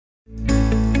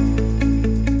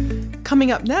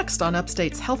Coming up next on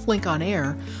Upstate's HealthLink on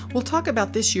Air, we'll talk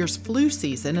about this year's flu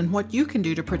season and what you can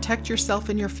do to protect yourself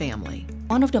and your family.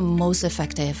 One of the most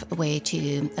effective way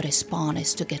to respond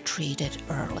is to get treated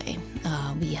early.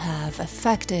 We have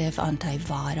effective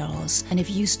antivirals, and if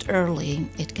used early,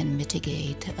 it can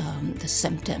mitigate the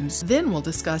symptoms. Then we'll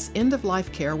discuss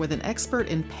end-of-life care with an expert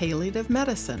in palliative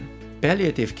medicine.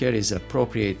 Palliative care is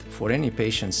appropriate for any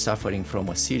patient suffering from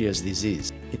a serious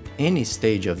disease at any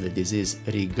stage of the disease,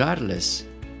 regardless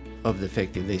of the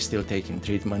fact if they're still taking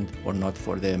treatment or not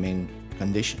for their main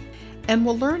condition. And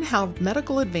we'll learn how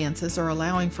medical advances are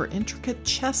allowing for intricate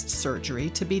chest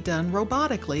surgery to be done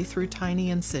robotically through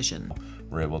tiny incision.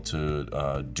 We're able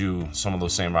to do some of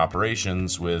those same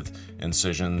operations with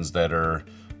incisions that are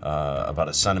about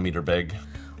a centimeter big.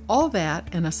 All that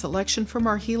and a selection from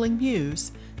our Healing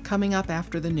Muse coming up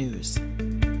after the news.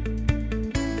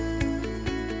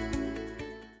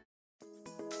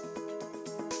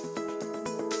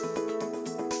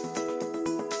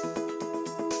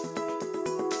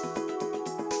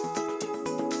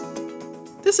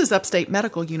 This is Upstate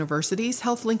Medical University's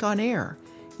HealthLink on Air,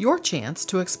 your chance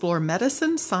to explore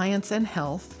medicine, science, and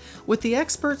health with the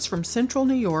experts from Central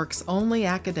New York's only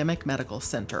academic medical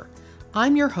center.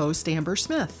 I'm your host, Amber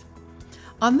Smith.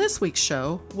 On this week's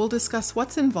show, we'll discuss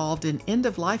what's involved in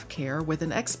end-of-life care with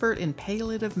an expert in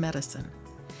palliative medicine.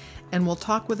 And we'll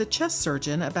talk with a chest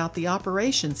surgeon about the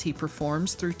operations he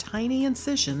performs through tiny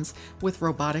incisions with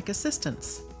robotic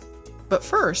assistance. But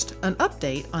first, an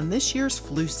update on this year's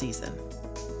flu season.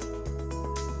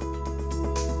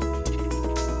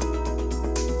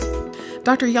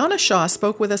 Dr. Yana Shah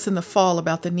spoke with us in the fall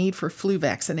about the need for flu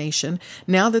vaccination.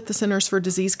 Now that the Centers for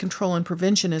Disease Control and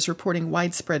Prevention is reporting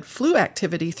widespread flu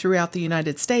activity throughout the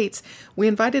United States, we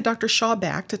invited Dr. Shah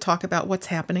back to talk about what's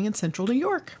happening in Central New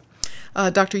York.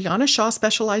 Dr. Yana Shah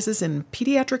specializes in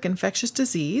pediatric infectious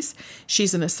disease.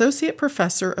 She's an associate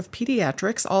professor of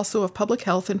pediatrics, also of public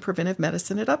health and preventive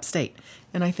medicine at Upstate.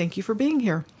 And I thank you for being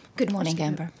here. Good morning,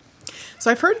 Amber. So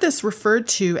I've heard this referred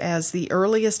to as the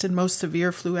earliest and most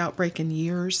severe flu outbreak in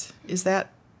years. Is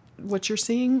that what you're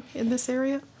seeing in this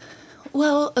area?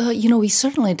 Well, we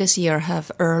certainly this year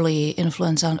have early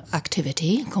influenza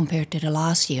activity compared to the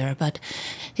last year, but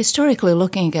historically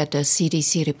looking at the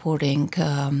CDC reporting,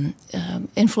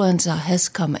 influenza has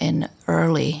come in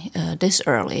early, this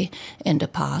early in the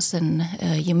past, and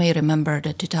you may remember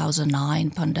the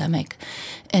 2009 pandemic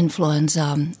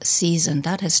influenza season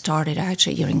that has started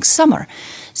actually during summer.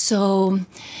 So,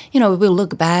 we'll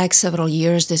look back several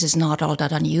years. This is not all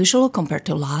that unusual compared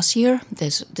to last year.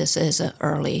 This is an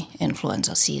early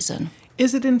influenza season.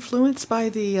 Is it influenced by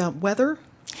the weather?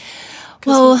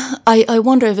 Well, I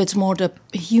wonder if it's more the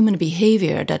human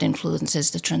behavior that influences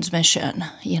the transmission.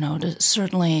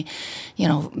 Certainly,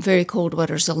 very cold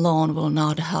weathers alone will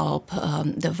not help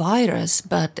the virus,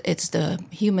 but it's the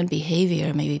human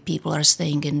behavior. Maybe people are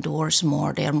staying indoors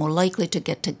more. They are more likely to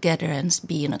get together and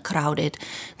be in a crowded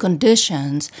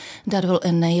conditions that will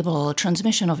enable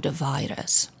transmission of the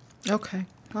virus. Okay.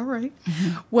 All right.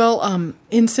 Mm-hmm. Well,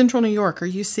 in Central New York, are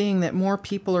you seeing that more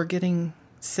people are getting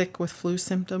sick with flu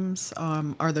symptoms?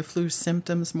 Are the flu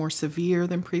symptoms more severe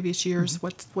than previous years?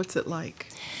 Mm-hmm. What's it like?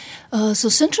 So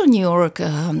Central New York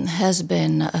has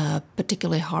been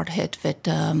particularly hard hit with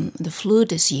the flu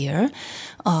this year.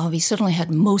 We certainly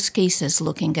had most cases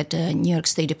looking at the New York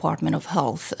State Department of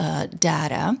Health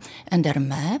data and their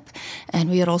map. And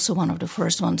we are also one of the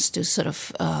first ones to sort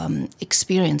of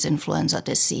experience influenza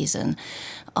this season.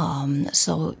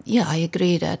 I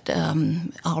agree that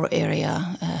our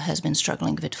area has been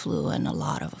struggling with flu and a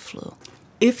lot of flu.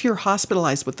 If you're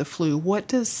hospitalized with the flu, what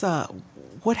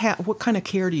kind of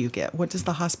care do you get? What does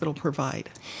the hospital provide?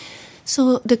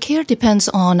 So the care depends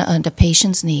on the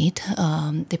patient's need.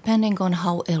 Depending on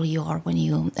how ill you are when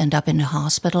you end up in the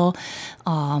hospital,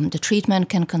 the treatment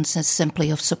can consist simply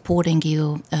of supporting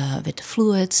you with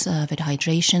fluids, with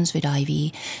hydrations, with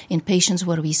IV. In patients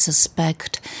where we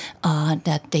suspect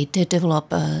that they did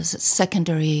develop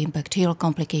secondary bacterial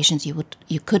complications,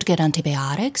 you could get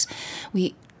antibiotics.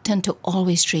 We tend to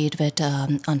always treat with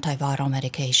antiviral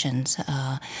medications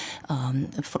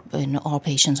in all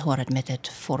patients who are admitted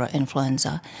for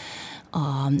influenza.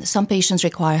 Some patients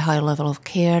require a higher level of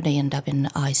care. They end up in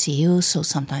ICU, so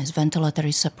sometimes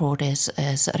ventilatory support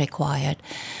is required.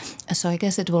 So I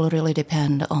guess it will really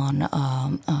depend on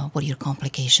what your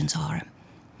complications are.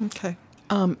 Okay.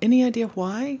 Any idea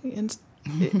why?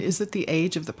 Is it the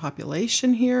age of the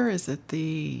population here? Is it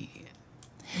the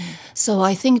So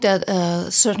I think that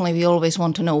certainly we always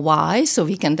want to know why, so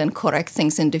we can then correct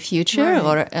things in the future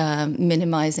or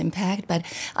minimize impact. But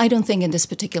I don't think in this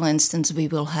particular instance we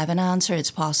will have an answer.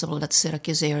 It's possible that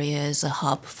Syracuse area is a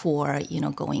hub for,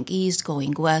 going east,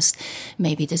 going west.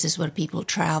 Maybe this is where people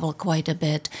travel quite a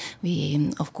bit.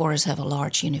 We, of course, have a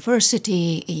large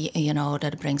university,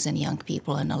 that brings in young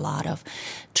people and a lot of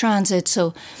transit.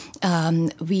 So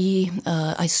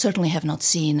I certainly have not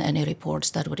seen any reports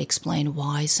that would explain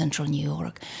why central New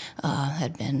York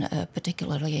had been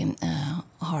particularly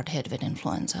hard hit with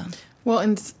influenza. Well,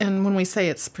 and when we say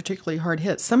it's particularly hard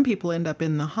hit, some people end up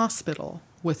in the hospital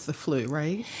with the flu,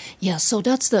 right? Yeah, so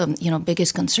that's the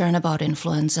biggest concern about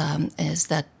influenza is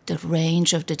that the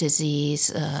range of the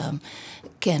disease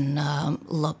can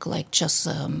look like just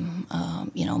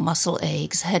muscle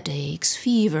aches, headaches,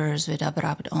 fevers with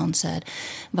abrupt onset.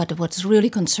 But what's really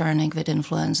concerning with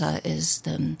influenza is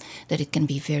that it can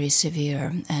be very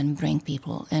severe and bring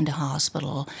people in the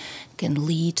hospital, can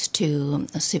lead to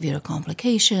severe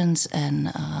complications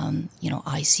and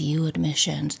ICU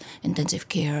admissions, intensive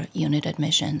care unit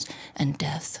admissions, and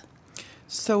death.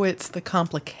 So it's the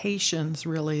complications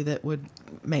really that would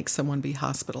make someone be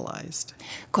hospitalized.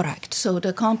 Correct. So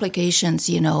the complications,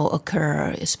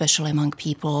 occur especially among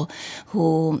people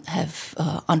who have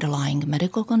underlying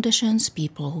medical conditions,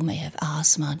 people who may have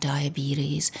asthma,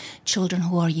 diabetes, children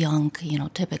who are young.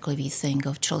 Typically we think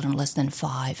of children less than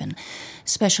 5 and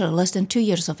especially less than 2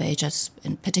 years of age as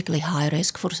particularly high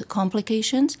risk for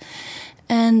complications.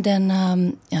 And then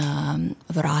a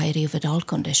variety of adult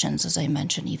conditions, as I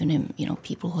mentioned, even in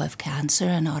people who have cancer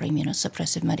and are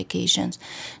immunosuppressive medications,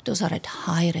 those are at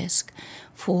high risk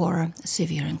for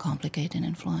severe and complicated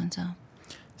influenza.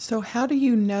 So how do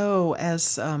you know,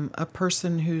 as a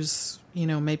person who's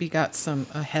maybe got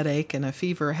a headache and a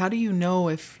fever, how do you know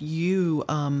if you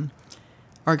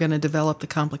are going to develop the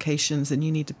complications and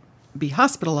you need to be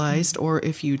hospitalized, or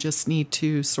if you just need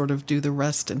to sort of do the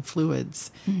rest and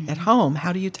fluids at home?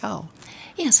 How do you tell?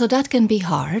 Yeah, so that can be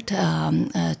hard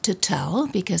to tell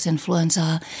because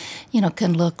influenza,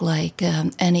 can look like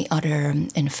any other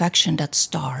infection that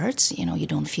starts. You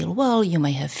don't feel well, you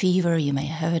may have fever, you may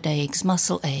have headaches,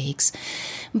 muscle aches,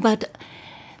 but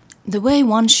the way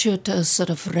one should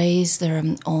sort of raise their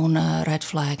own red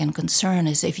flag and concern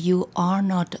is if you are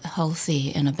not healthy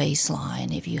in a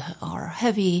baseline, if you are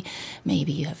heavy,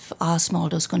 maybe you have asthma, all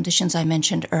those conditions I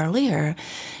mentioned earlier,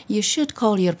 you should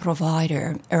call your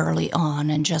provider early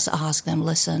on and just ask them,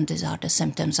 listen, these are the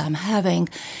symptoms I'm having.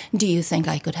 Do you think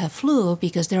I could have flu?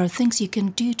 Because there are things you can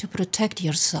do to protect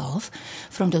yourself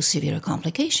from those severe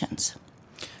complications.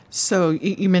 So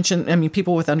you mentioned,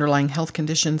 people with underlying health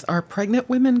conditions. Are pregnant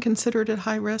women considered at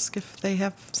high risk if they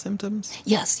have symptoms?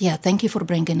 Yes, thank you for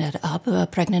bringing that up.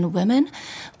 Pregnant women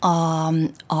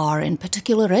are in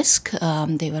particular risk.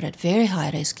 They were at very high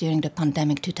risk during the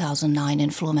pandemic 2009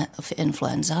 of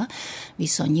influenza. We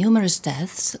saw numerous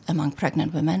deaths among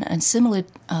pregnant women, and similarly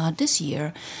this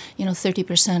year,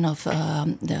 30% of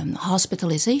the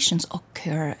hospitalizations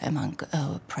occur among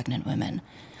pregnant women.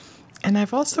 And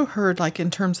I've also heard, in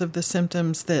terms of the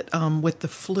symptoms, that with the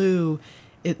flu,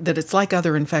 that it's like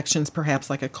other infections, perhaps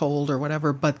like a cold or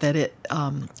whatever, but that it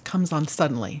comes on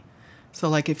suddenly.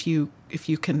 So, if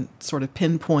you can sort of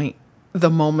pinpoint the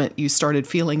moment you started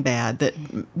feeling bad, that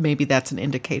maybe that's an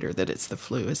indicator that it's the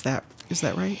flu. Is that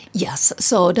right? Yes.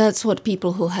 So that's what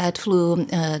people who had flu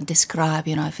describe.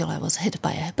 I feel I was hit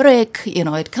by a brick.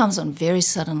 It comes on very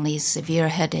suddenly, severe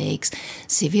headaches,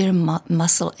 severe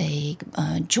muscle ache,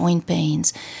 joint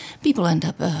pains. People end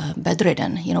up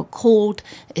bedridden. Cold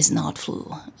is not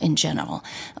flu in general.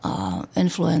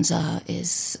 Influenza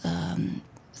is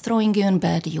throwing you in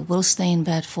bed. You will stay in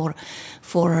bed for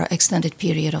an extended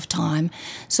period of time.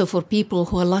 So for people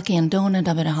who are lucky and don't end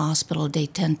up in a hospital, they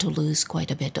tend to lose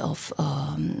quite a bit of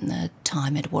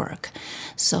time at work.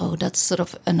 So that's sort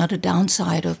of another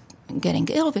downside of getting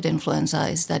ill with influenza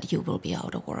is that you will be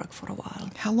out of work for a while.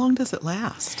 How long does it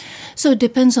last? So it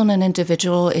depends on an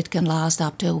individual. It can last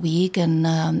up to a week,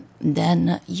 and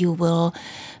then you will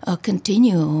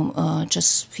continue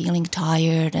just feeling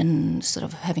tired and sort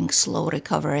of having slow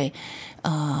recovery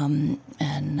and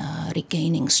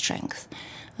regaining strength.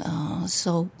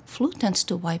 So flu tends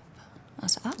to wipe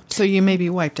us out. So you may be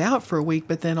wiped out for a week,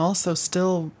 but then also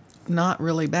still not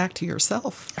really back to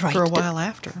yourself for a while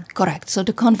after. Correct. So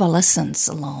the convalescence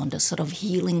alone, the sort of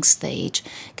healing stage,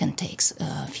 can take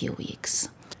a few weeks.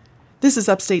 This is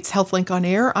Upstate's HealthLink on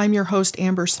Air. I'm your host,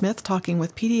 Amber Smith, talking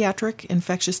with pediatric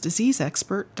infectious disease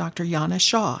expert, Dr. Yana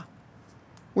Shaw.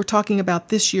 We're talking about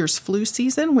this year's flu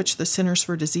season, which the Centers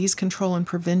for Disease Control and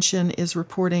Prevention is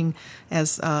reporting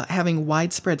as having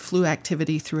widespread flu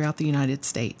activity throughout the United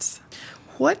States.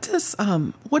 What is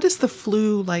the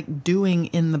flu like doing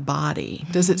in the body?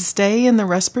 Does it stay in the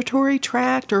respiratory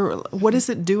tract, or what is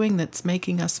it doing that's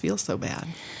making us feel so bad?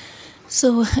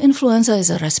 So influenza is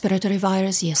a respiratory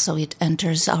virus, yes, so it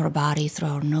enters our body through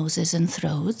our noses and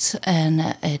throats,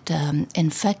 and it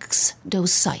infects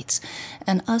those sites.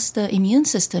 And as the immune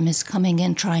system is coming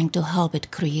in trying to help,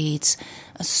 it creates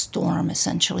a storm,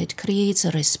 essentially. It creates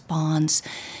a response,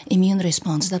 immune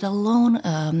response that alone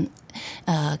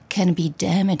can be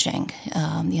damaging.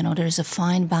 There's a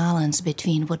fine balance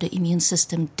between what the immune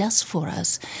system does for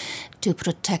us to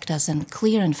protect us and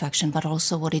clear infection, but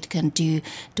also what it can do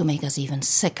to make us even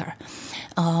sicker.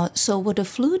 So what the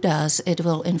flu does, it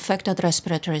will infect that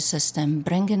respiratory system,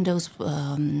 bring in those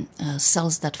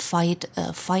cells that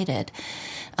fight it,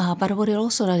 but what it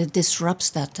also does, it disrupts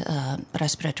that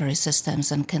respiratory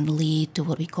systems and can lead to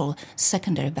what we call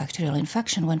secondary bacterial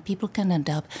infection, when people can end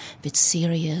up with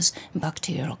serious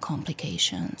bacterial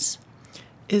complications.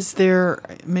 Is there,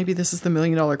 maybe this is the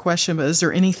 $1,000,000 question, but is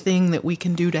there anything that we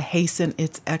can do to hasten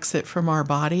its exit from our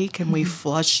body? Can we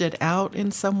flush it out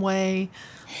in some way?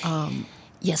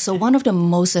 Yes, so one of the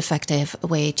most effective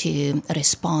way to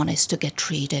respond is to get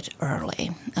treated early.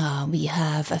 We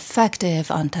have effective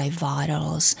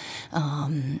antivirals.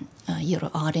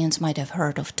 Your audience might have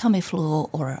heard of Tamiflu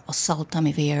or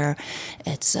oseltamivir.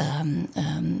 It's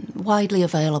widely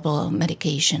available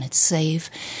medication. It's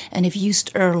safe, and if used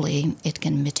early, it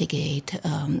can mitigate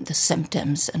the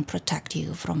symptoms and protect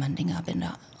you from ending up in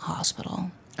the hospital.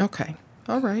 Okay.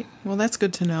 All right. Well, that's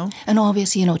good to know. And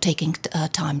obviously, taking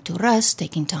time to rest,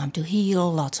 taking time to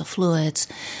heal, lots of fluids,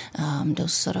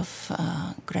 those sort of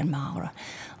grandma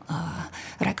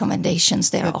recommendations,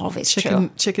 they're always true.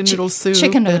 Chicken noodle soup.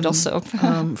 Chicken noodle soup.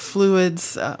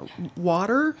 Fluids,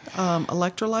 water,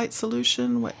 electrolyte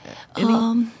solution.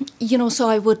 So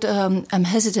I would, I'm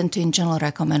hesitant to in general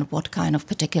recommend what kind of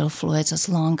particular fluids, as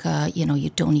long, you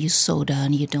don't use soda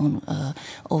and you don't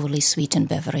overly sweeten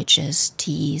beverages.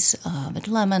 Teas with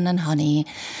lemon and honey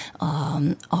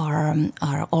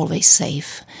are always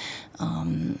safe.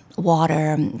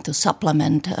 Water to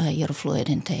supplement your fluid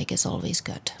intake is always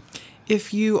good.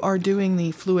 If you are doing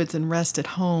the fluids and rest at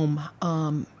home,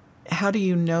 how do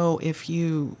you know if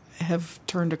you have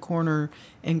turned a corner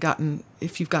and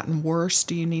if you've gotten worse?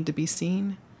 Do you need to be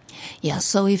seen? Yeah,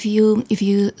 so if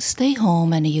you stay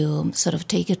home and you sort of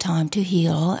take your time to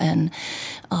heal, and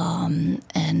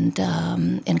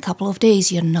in a couple of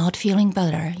days you're not feeling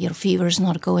better, your fever's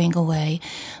not going away,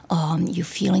 you're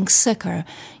feeling sicker,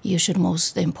 you should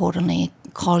most importantly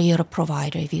call your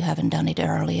provider if you haven't done it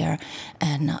earlier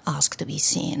and ask to be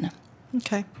seen.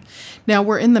 Okay. Now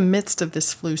we're in the midst of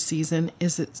this flu season.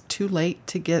 Is it too late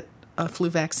to get a flu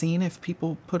vaccine if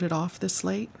people put it off this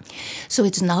late? So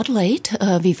it's not late.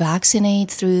 We vaccinate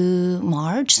through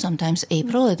March, sometimes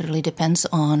April. It really depends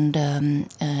on the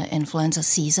influenza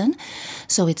season.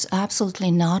 So it's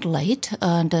absolutely not late.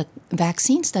 The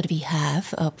vaccines that we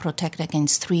have protect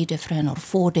against 3 different or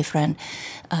 4 different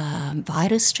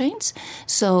virus strains.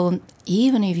 So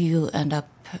even if you end up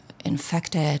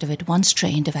infected with one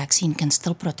strain, the vaccine can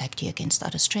still protect you against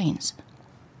other strains.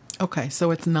 Okay, so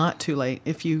it's not too late.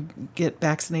 If you get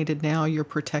vaccinated now, you're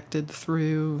protected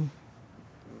through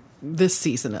this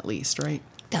season at least, right?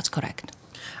 That's correct.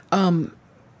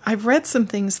 I've read some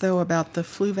things, though, about the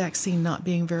flu vaccine not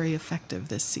being very effective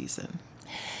this season.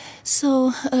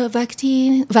 So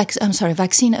vaccine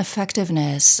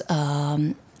effectiveness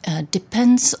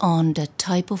depends on the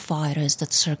type of virus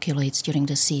that circulates during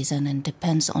the season, and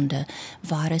depends on the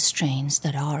virus strains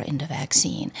that are in the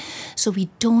vaccine. So we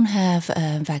don't have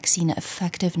vaccine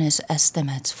effectiveness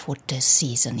estimates for this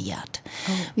season yet.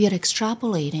 Oh. We are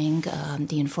extrapolating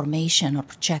the information or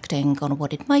projecting on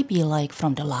what it might be like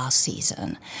from the last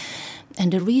season.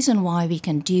 And the reason why we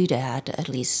can do that, at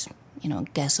least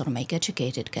guess or make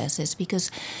educated guesses,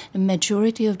 because the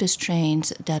majority of the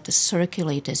strains that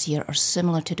circulate this year are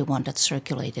similar to the one that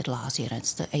circulated last year.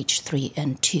 It's the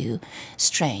H3N2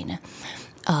 strain.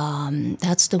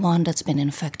 That's the one that's been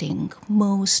infecting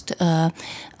most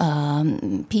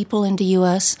people in the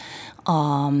U.S.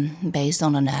 Based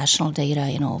on the national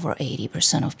data, over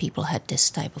 80% of people had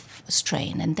this type of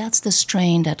strain. And that's the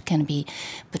strain that can be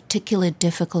particularly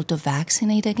difficult to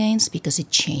vaccinate against because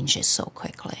it changes so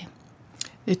quickly.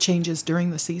 It changes during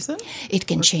the season? It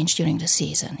can change during the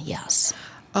season, yes.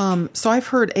 So I've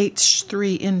heard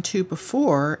H3N2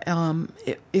 before.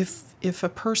 If a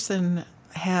person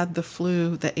had the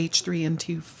flu, the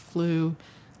H3N2 flu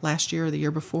last year or the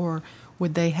year before,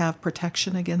 Would they have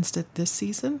protection against it this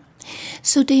season?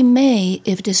 So they may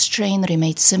if the strain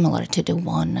remains similar to the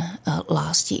one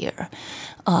last year.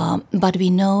 But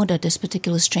we know that this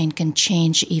particular strain can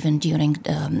change even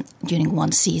during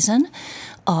one season.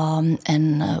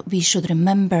 And we should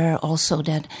remember also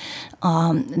that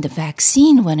the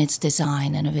vaccine, when it's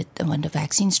designed and when the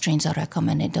vaccine strains are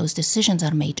recommended, those decisions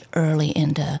are made early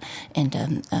in the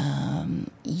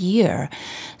year.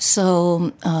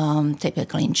 So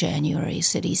typically in January,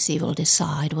 CDC will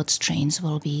decide what strains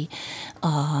will be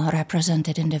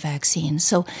represented in the vaccine.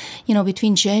 So,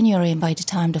 between January and by the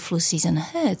time the flu season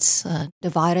hits, the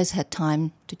virus had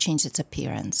time to change its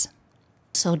appearance.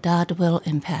 So that will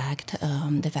impact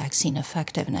the vaccine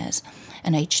effectiveness.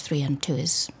 And H3N2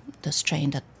 is the strain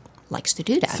that likes to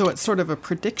do that. So it's sort of a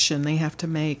prediction they have to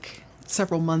make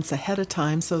several months ahead of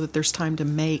time so that there's time to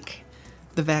make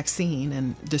the vaccine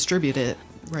and distribute it,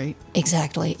 right?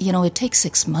 Exactly. It takes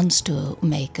 6 months to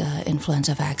make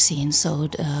influenza vaccine. So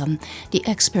the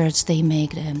experts, they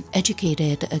make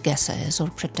educated guesses or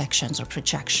predictions or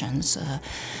projections,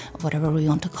 whatever we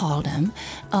want to call them.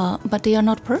 But they are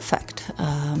not perfect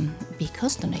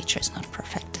because the nature is not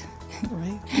perfect. All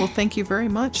right. Well, thank you very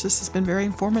much. This has been very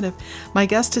informative. My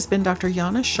guest has been Dr.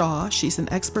 Yana Shaw. She's an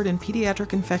expert in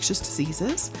pediatric infectious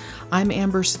diseases. I'm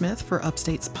Amber Smith for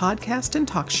Upstate's podcast and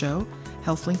talk show,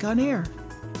 HealthLink on Air.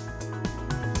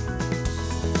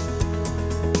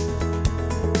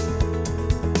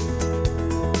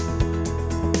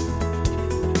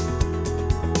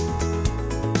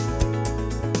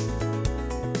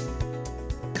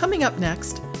 Coming up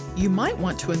next, you might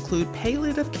want to include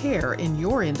palliative care in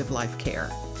your end-of-life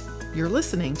care. You're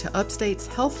listening to Upstate's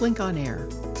HealthLink on Air.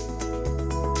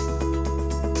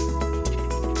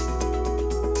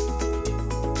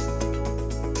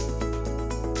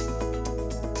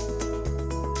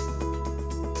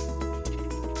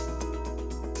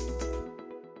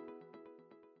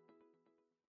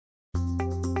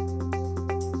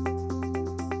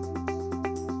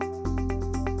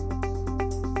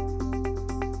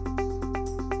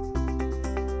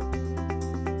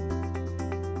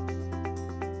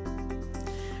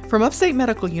 From Upstate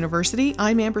Medical University,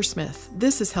 I'm Amber Smith.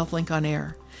 This is HealthLink on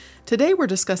Air. Today we're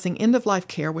discussing end-of-life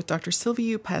care with Dr.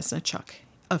 Sylvia Pasnichuk,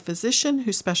 a physician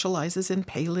who specializes in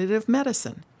palliative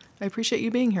medicine. I appreciate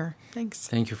you being here. Thanks.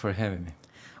 Thank you for having me.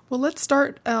 Well, let's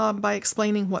start by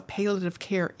explaining what palliative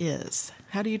care is.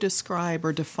 How do you describe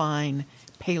or define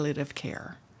palliative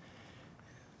care?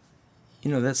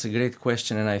 That's a great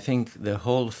question, and I think the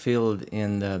whole field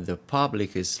in the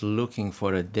public is looking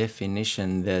for a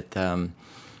definition that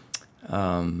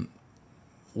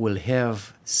will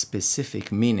have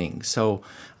specific meaning. So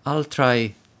I'll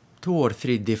try 2 or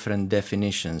 3 different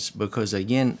definitions because,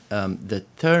 again, the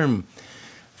term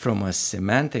from a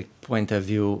semantic point of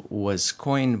view was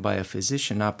coined by a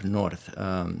physician up north.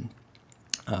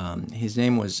 His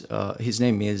name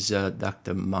is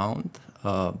Dr. Mount,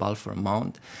 Balfour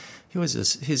Mount.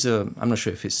 I'm not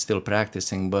sure if he's still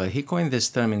practicing, but he coined this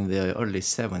term in the early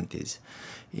 70s.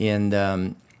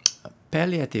 And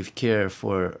palliative care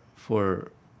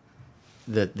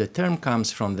the term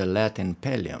comes from the Latin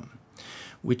pallium,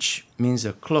 which means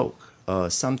a cloak,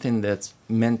 something that's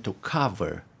meant to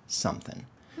cover something,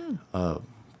 a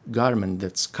garment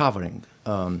that's covering.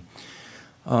 And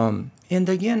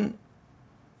again,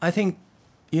 I think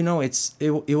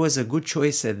it was a good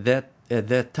choice at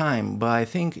that time, but I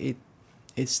think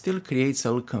it still creates a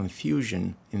little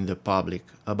confusion in the public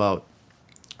about.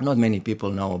 Not many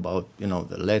people know about,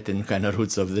 the Latin kind of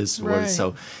roots of this word. Right.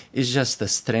 So it's just a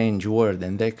strange word,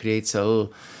 and that creates a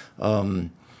little,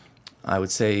 I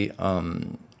would say,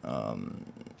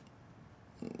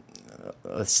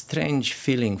 a strange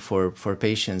feeling for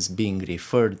patients being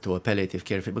referred to a palliative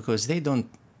care because they don't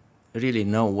really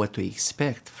know what to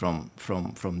expect from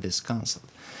this consult.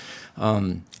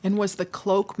 And was the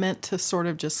cloak meant to sort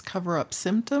of just cover up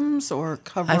symptoms or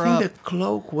cover up? I think the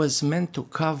cloak was meant to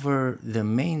cover the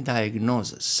main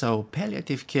diagnosis. So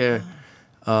palliative care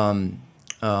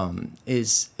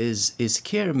is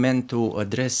care meant to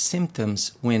address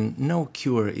symptoms when no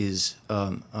cure is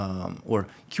or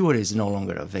cure is no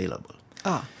longer available.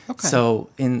 Ah, okay. So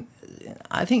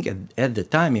I think at the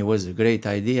time it was a great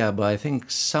idea, but I think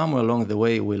somewhere along the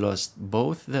way we lost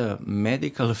both the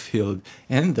medical field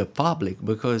and the public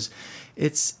because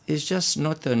it's just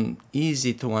not an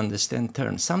easy to understand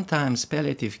term. Sometimes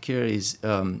palliative care is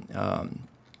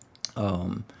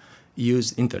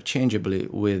used interchangeably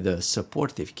with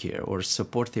supportive care or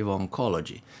supportive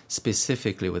oncology,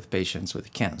 specifically with patients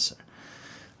with cancer.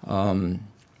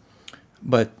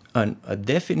 But a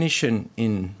definition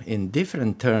in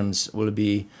different terms will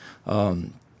be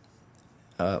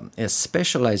a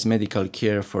specialized medical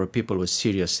care for people with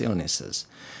serious illnesses.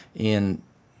 And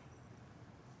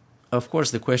of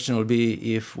course, the question will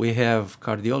be, if we have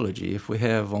cardiology, if we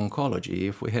have oncology,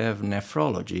 if we have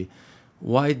nephrology,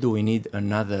 why do we need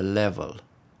another level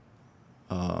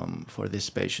for these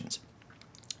patients?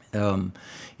 In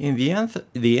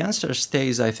the answer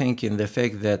stays, I think, in the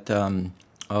fact that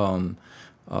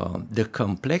the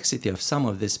complexity of some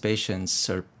of these patients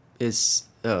is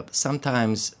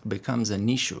sometimes becomes an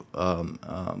issue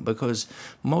because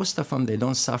most of them, they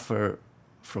don't suffer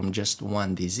from just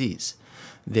one disease.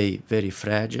 They very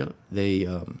fragile, they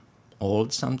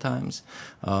old sometimes,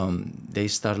 they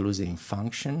start losing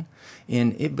function,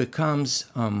 and it becomes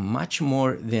much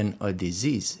more than a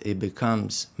disease. It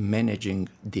becomes managing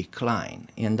decline.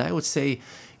 And I would say,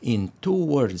 in 2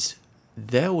 words,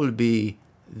 there will be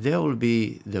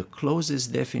the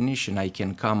closest definition I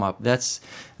can come up. That's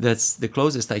the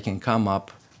closest I can come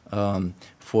up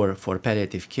for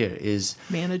palliative care is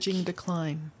managing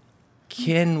decline.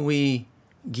 Can we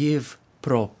give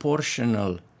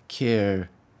proportional care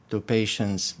to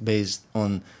patients based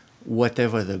on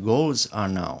whatever the goals are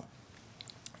now,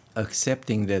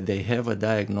 accepting that they have a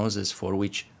diagnosis for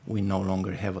which we no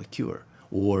longer have a cure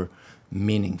or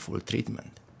meaningful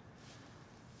treatment?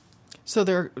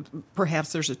 So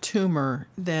perhaps there's a tumor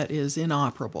that is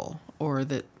inoperable, or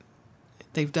that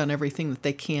they've done everything that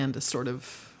they can to sort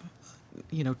of,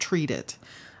 treat it.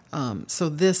 So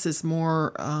this is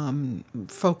more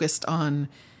focused on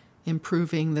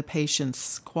improving the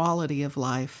patient's quality of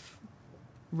life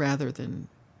rather than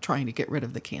trying to get rid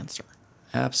of the cancer.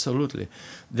 Absolutely.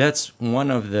 That's one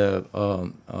of the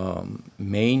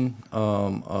main,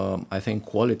 I think,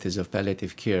 qualities of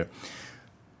palliative care.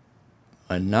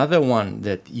 Another one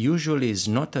that usually is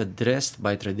not addressed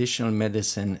by traditional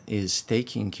medicine is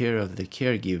taking care of the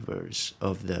caregivers,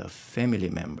 of the family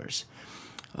members.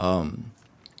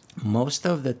 Most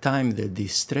of the time, the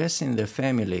distress in the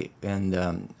family and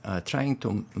trying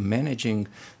to managing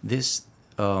this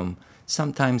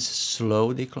sometimes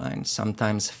slow decline,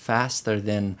 sometimes faster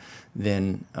than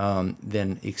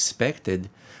expected,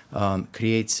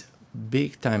 creates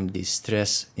big time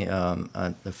distress in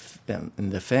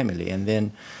the family. And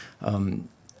then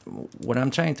what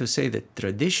I'm trying to say, the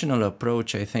traditional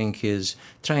approach, I think, is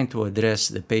trying to address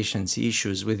the patient's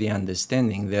issues with the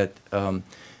understanding that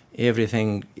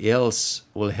everything else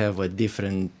will have a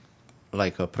different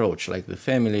approach. Like the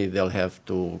family, they'll have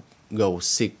to go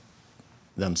seek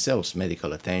themselves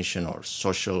medical attention or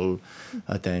social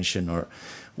attention, or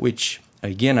which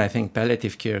again, I think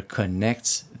palliative care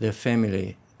connects the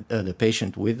family, the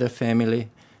patient with the family,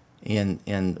 and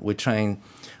we're trying,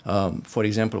 for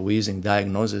example, we're using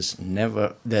diagnoses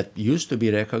that used to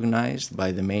be recognized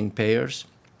by the main payers,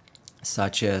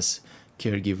 such as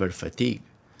caregiver fatigue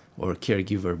or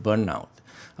caregiver burnout.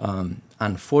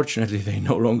 Unfortunately, they're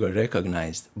no longer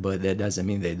recognized, but that doesn't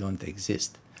mean they don't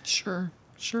exist. Sure.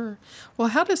 Well,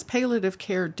 how does palliative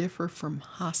care differ from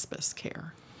hospice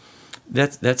care?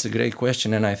 That's a great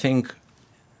question, and I think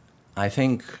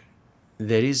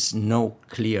there is no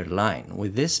clear line.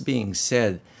 With this being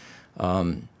said,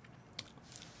 I'll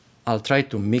try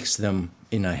to mix them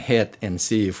in a hat and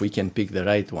see if we can pick the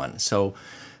right one. So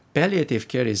palliative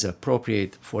care is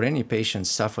appropriate for any patient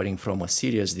suffering from a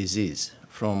serious disease,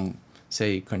 from,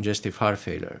 say, congestive heart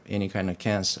failure, any kind of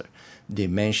cancer,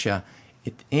 dementia,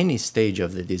 at any stage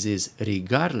of the disease,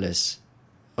 regardless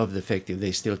of the fact if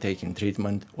they're still taking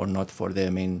treatment or not for their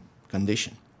main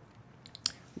condition.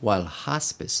 While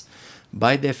hospice,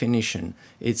 by definition,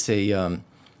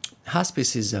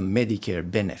 hospice is a Medicare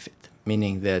benefit,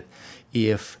 meaning that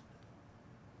if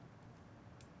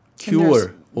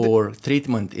cure or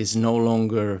treatment is no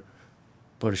longer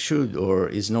pursued or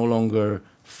is no longer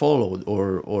followed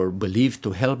or believed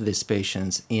to help these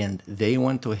patients, and they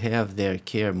want to have their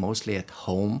care mostly at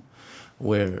home,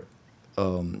 where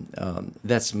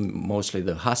that's mostly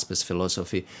the hospice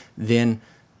philosophy, then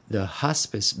the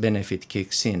hospice benefit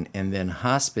kicks in, and then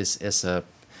hospice as a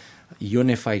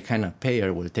unified kind of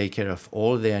payer will take care of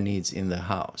all their needs in the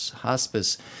house.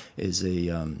 Hospice is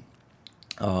the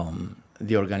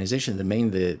organization,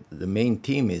 the main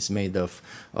team is made of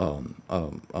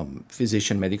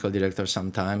physician, medical director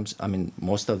sometimes,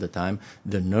 most of the time.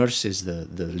 The nurse is the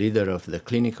leader of the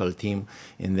clinical team,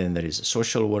 and then there is a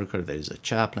social worker, there is a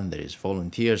chaplain, there is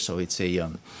volunteers. So it's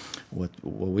what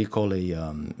we call a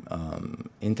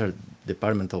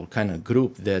interdepartmental kind of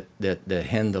group that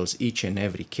handles each and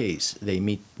every case. They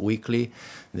meet weekly.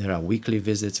 There are weekly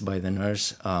visits by the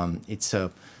nurse. It's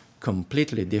a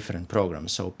completely different program.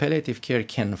 So palliative care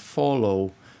can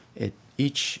follow at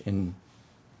each and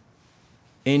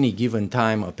any given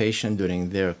time a patient during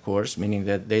their course, meaning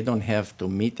that they don't have to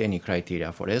meet any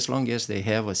criteria. For as long as they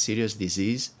have a serious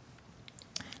disease,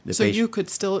 so you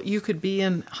could be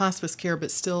in hospice care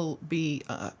but still be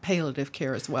palliative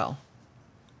care as well.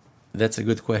 That's a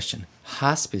good question.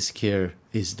 Hospice care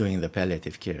is doing the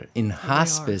palliative care. In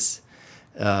hospice,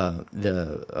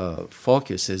 the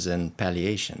focus is on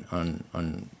palliation,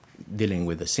 on dealing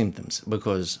with the symptoms,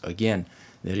 because again,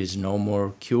 there is no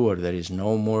more cure, there is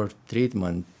no more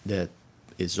treatment that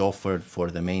is offered for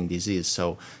the main disease.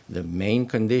 So the main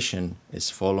condition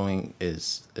is following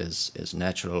is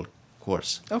natural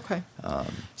course. Okay.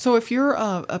 So if you're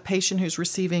a patient who's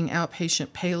receiving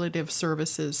outpatient palliative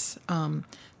services,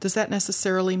 does that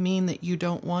necessarily mean that you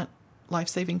don't want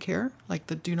life-saving care, like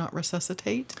the do not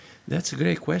resuscitate? That's a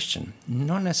great question.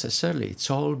 Not necessarily. It's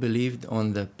all believed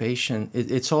on the patient.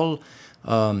 It's all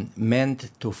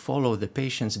meant to follow the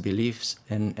patient's beliefs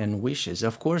and wishes.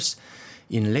 Of course,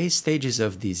 in late stages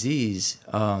of disease,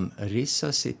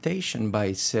 resuscitation by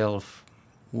itself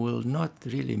will not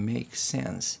really make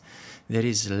sense. There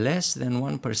is less than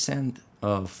 1%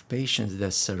 of patients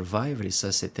that survive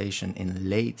resuscitation in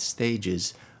late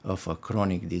stages of a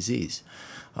chronic disease.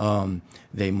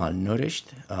 They malnourished.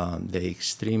 They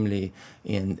extremely,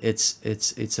 and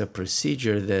it's a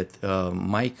procedure that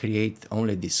might create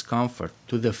only discomfort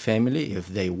to the family if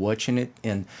they watching it.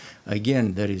 And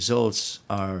again, the results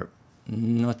are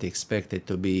not expected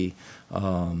to be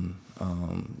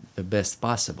the best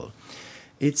possible.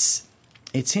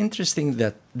 It's interesting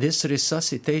that this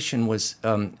resuscitation was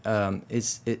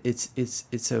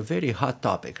it's a very hot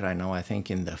topic right now, I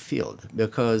think, in the field,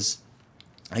 because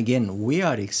again, we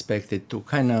are expected to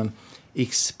kind of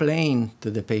explain to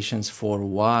the patients for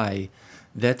why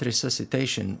that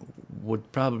resuscitation would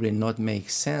probably not make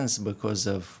sense because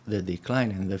of the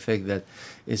decline and the fact that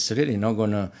it's really not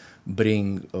going to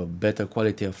bring a better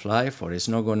quality of life, or it's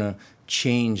not going to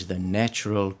change the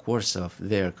natural course of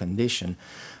their condition.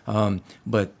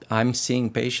 But I'm seeing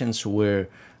patients where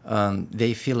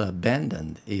they feel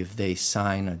abandoned if they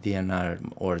sign a DNR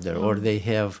order, or they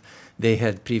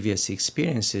had previous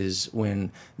experiences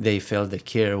when they felt the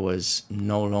care was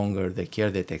no longer the care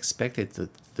that they expected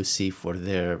to see for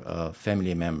their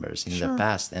family members in the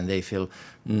past, and they feel,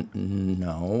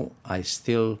 no, I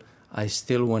still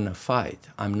want to fight.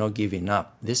 I'm not giving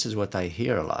up. This is what I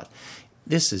hear a lot.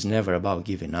 This is never about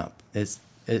giving up. It's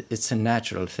a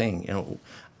natural thing.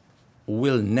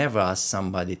 We'll never ask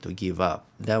somebody to give up.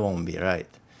 That won't be right.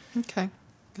 Okay.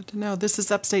 Good to know. This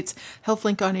is Upstate's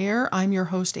HealthLink on Air. I'm your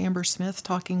host, Amber Smith,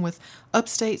 talking with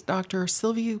Upstate Dr.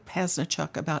 Silviu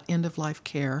Pasnichuk about end-of-life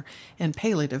care and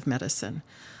palliative medicine.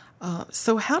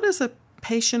 So how does a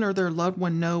patient or their loved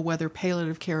one know whether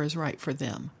palliative care is right for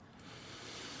them?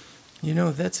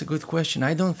 That's a good question.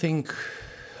 I don't think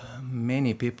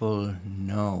many people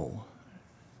know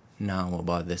now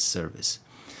about this service.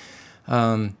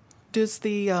 Does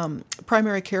the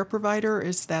primary care provider,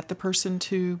 is that the person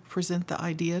to present the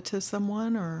idea to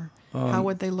someone, or how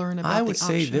would they learn about the option? I would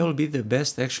say they'll be the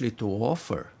best actually to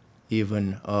offer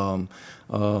even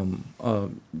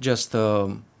just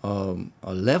a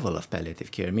level of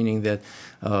palliative care, meaning that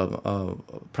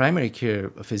primary care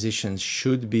physicians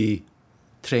should be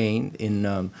trained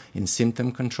in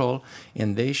symptom control,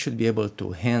 and they should be able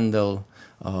to handle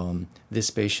these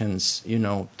patients,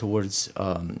 towards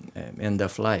end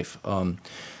of life.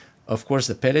 Of course,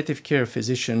 the palliative care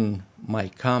physician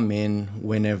might come in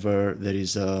whenever there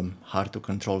is a hard to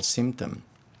control symptom,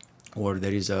 or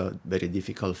there is a very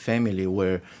difficult family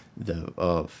where the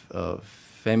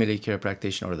family care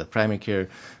practitioner or the primary care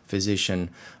physician,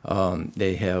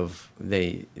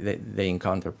 they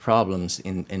encounter problems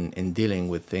in dealing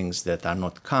with things that are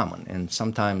not common, and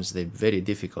sometimes they're very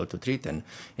difficult to treat, and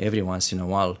every once in a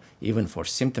while, even for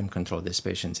symptom control, these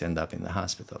patients end up in the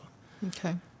hospital.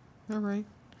 Okay. All right.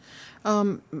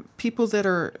 People that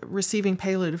are receiving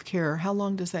palliative care, how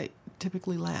long does that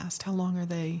typically last? How long are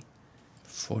they?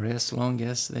 For as long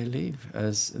as they live,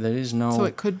 as there is no. So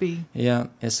it could be. Yeah,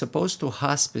 as opposed to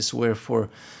hospice, where for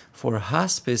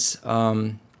hospice,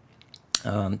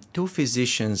 two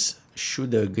physicians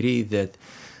should agree that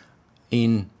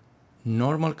in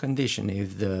normal condition,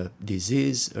 if the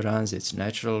disease runs its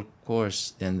natural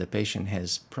course, then the patient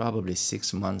has probably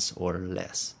 6 months or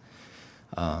less.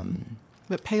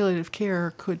 But palliative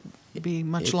care could be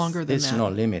much longer than that. It's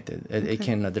not limited. Okay. It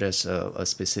can address a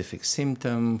specific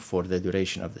symptom for the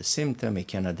duration of the symptom. It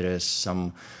can address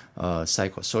some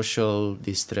psychosocial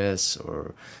distress,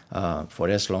 or for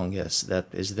as long as that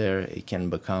is there, it can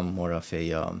become more of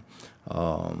a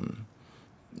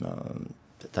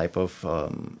type of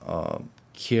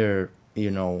care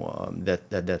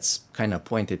that's kind of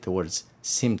pointed towards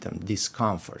symptom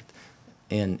discomfort,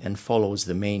 and follows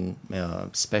the main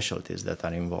specialties that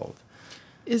are involved.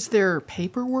 Is there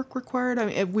paperwork required? I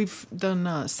mean, we've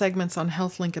done segments on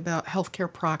HealthLink about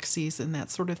healthcare proxies and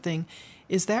that sort of thing.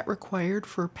 Is that required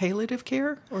for palliative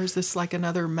care, or is this like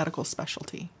another medical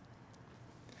specialty?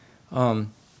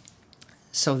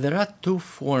 So there are two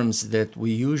forms that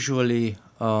we usually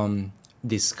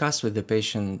discuss with the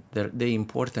patient, the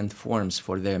important forms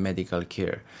for their medical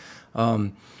care.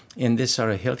 And these are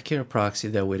a healthcare proxy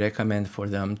that we recommend for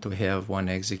them to have one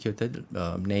executed,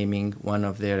 naming one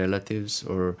of their relatives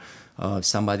or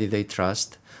somebody they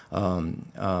trust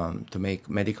to make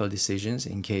medical decisions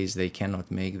in case they cannot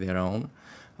make their own.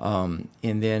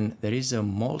 And then there is a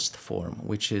MOLST form,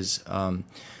 which is,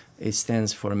 it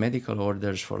stands for Medical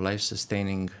Orders for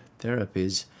Life-Sustaining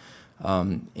Therapies.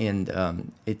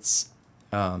 It's,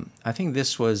 I think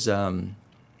this was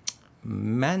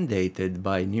mandated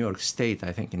by New York State,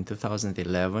 I think in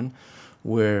 2011,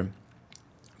 where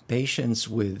patients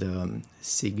with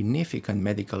significant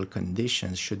medical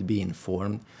conditions should be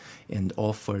informed and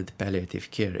offered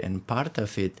palliative care. And part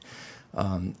of it,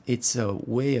 it's a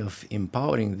way of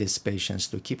empowering these patients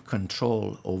to keep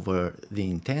control over the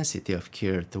intensity of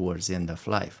care towards the end of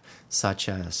life, such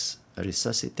as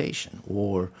resuscitation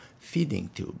or feeding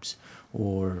tubes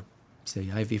or, say,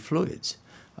 IV fluids.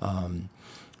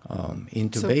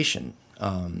 Intubation.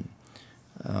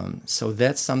 So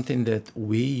that's something that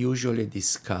we usually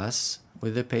discuss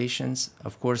with the patients.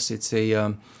 Of course, it's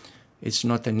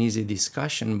not an easy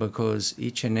discussion because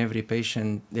each and every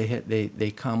patient,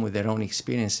 they come with their own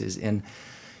experiences, and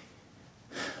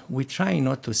we try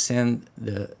not to send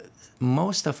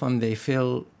most of them, they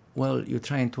feel, well, you're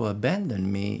trying to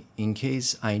abandon me in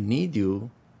case I need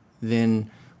you, then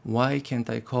why can't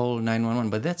I call 911?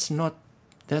 But that's not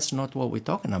what we're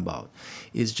talking about.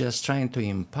 It's just trying to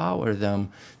empower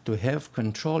them to have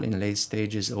control in late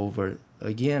stages over,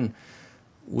 again,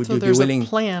 would you be willing... So there's a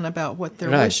plan about what their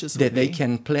wishes would be. That they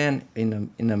can plan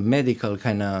in a medical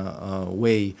kind of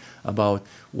way about,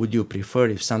 would you prefer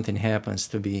if something happens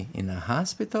to be in a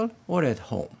hospital or at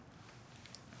home?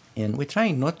 And we're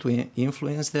trying not to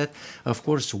influence that. Of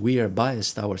course, we are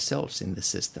biased ourselves in the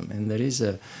system, and there is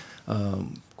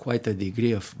quite a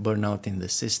degree of burnout in the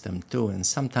system too, and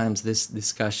sometimes these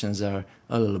discussions are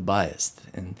a little biased,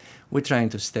 and we're trying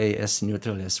to stay as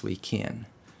neutral as we can.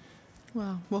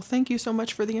 Wow. Well, thank you so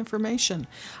much for the information.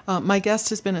 My guest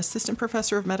has been Assistant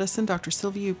Professor of Medicine, Dr.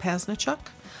 Sylvia Pasnichuk.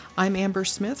 I'm Amber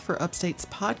Smith for Upstate's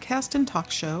podcast and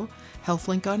talk show,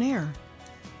 HealthLink on Air.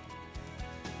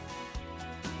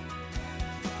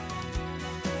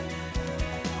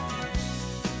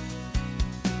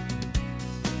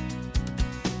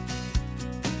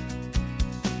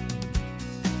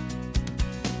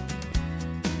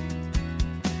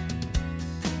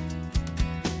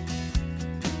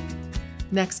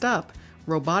 Next up,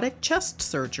 robotic chest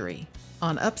surgery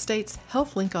on Upstate's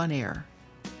HealthLink on Air.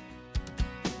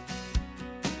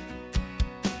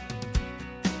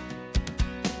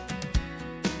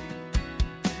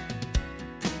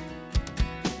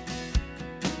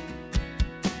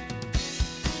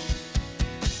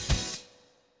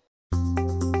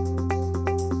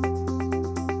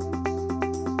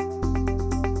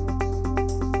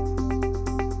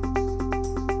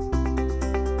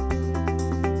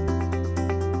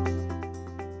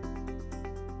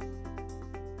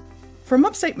 From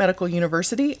Upstate Medical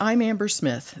University, I'm Amber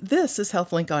Smith. This is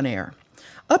HealthLink on Air.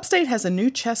 Upstate has a new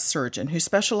chest surgeon who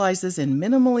specializes in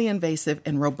minimally invasive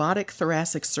and robotic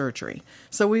thoracic surgery.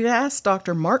 So we've asked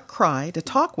Dr. Mark Cry to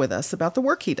talk with us about the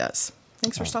work he does.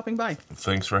 Thanks for stopping by.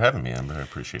 Thanks for having me, Amber. I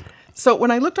appreciate it. So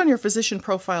when I looked on your physician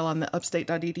profile on the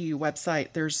upstate.edu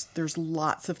website, there's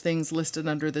lots of things listed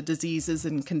under the diseases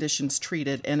and conditions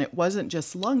treated, and it wasn't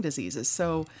just lung diseases.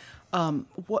 So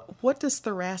what does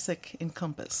thoracic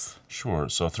encompass? Sure.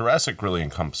 So thoracic really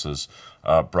encompasses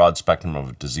a broad spectrum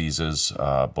of diseases,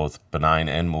 both benign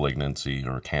and malignancy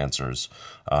or cancers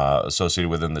associated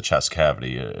within the chest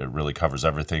cavity. It really covers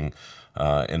everything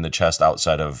in the chest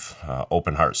outside of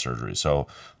open heart surgery. So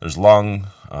there's lung,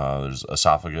 there's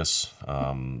esophagus,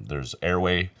 there's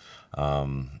airway,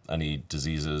 any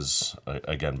diseases,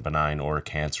 again, benign or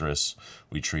cancerous.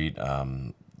 We treat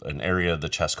an area of the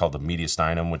chest called the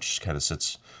mediastinum, which kind of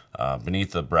sits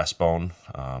beneath the breastbone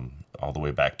all the way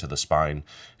back to the spine.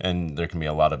 And there can be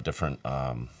a lot of different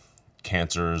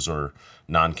cancers or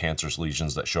non-cancerous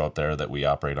lesions that show up there that we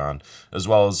operate on, as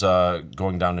well as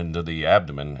going down into the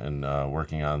abdomen and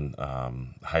working on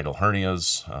hiatal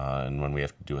hernias, and when we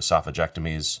have to do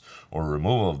esophagectomies or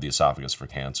removal of the esophagus for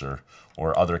cancer,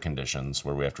 or other conditions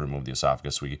where we have to remove the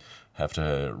esophagus, we have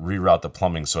to reroute the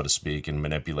plumbing, so to speak, and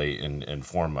manipulate and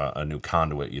form a new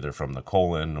conduit, either from the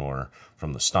colon or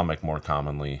from the stomach more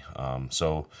commonly.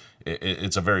 So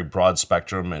it's a very broad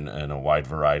spectrum and a wide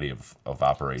variety of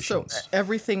operations. So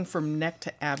everything from neck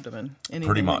to abdomen.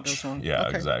 Pretty much. That goes on. Yeah,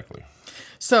 Okay. exactly.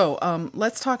 So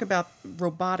let's talk about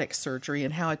robotic surgery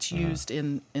and how it's used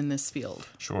in this field.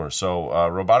 Sure. So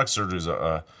robotic surgery is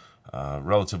a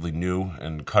relatively new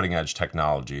and cutting-edge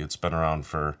technology. It's been around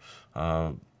for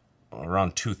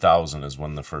around 2000 is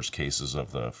when the first cases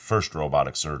of the first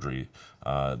robotic surgery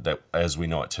that, as we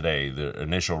know it today, the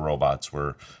initial robots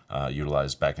were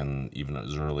utilized back in even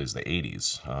as early as the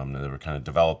 80s. They were kind of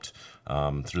developed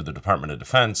through the Department of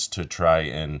Defense to try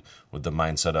and with the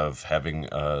mindset of having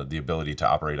the ability to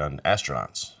operate on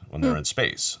astronauts when they're in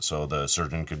space. So the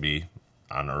surgeon could be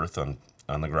on Earth, on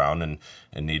the ground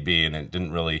and need be, and it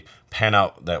didn't really pan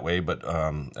out that way, but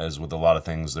as with a lot of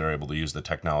things, they're able to use the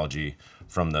technology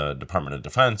from the Department of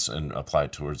Defense and apply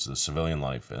it towards the civilian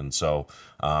life. And so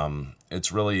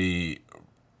it's really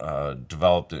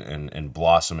developed and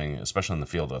blossoming, especially in the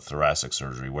field of thoracic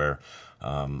surgery, where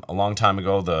a long time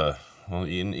ago,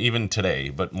 even today,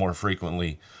 but more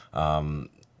frequently,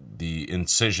 the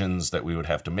incisions that we would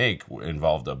have to make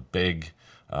involved a big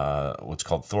what's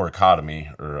called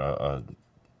thoracotomy, or a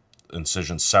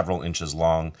incision several inches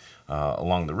long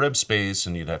along the rib space,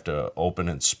 and you'd have to open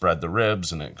and spread the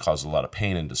ribs, and it caused a lot of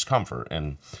pain and discomfort.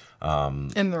 And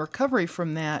the recovery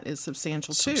from that is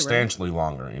substantial too, substantially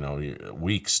longer,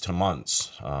 weeks to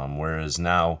months. Whereas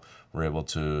now we're able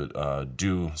to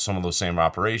do some of those same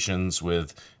operations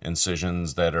with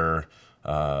incisions that are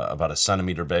about a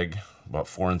centimeter big, about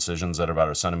 4 incisions that are about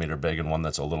a centimeter big, and one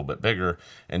that's a little bit bigger,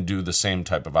 and do the same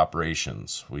type of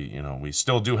operations. We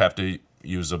still do have to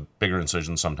use a bigger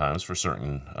incision sometimes for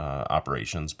certain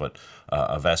operations, but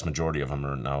a vast majority of them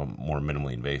are now more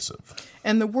minimally invasive.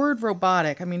 And the word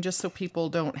robotic, just so people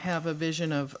don't have a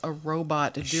vision of a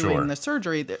robot doing Sure. the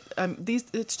surgery,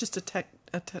 it's just a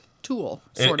tool,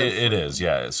 sort of. It is,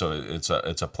 yeah. So it's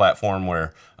a platform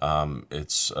where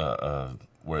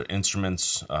where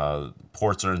instruments,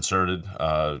 ports are inserted,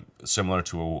 similar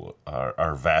to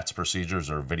our VATS procedures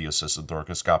or video-assisted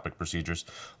thoracoscopic procedures.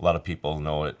 A lot of people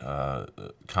know it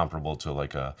comparable to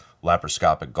like a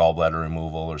laparoscopic gallbladder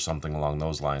removal or something along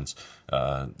those lines.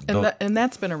 And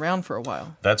that's been around for a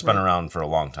while. That's been around for a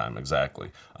long time,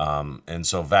 exactly. And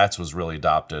so VATS was really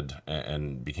adopted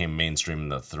and became mainstream in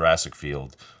the thoracic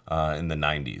field in the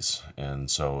 90s. And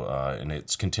so, and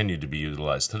it's continued to be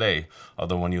utilized today.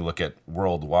 Although when you look at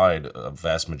worldwide, a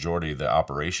vast majority of the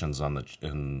operations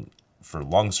for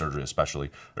lung surgery especially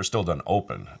are still done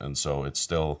open. And so it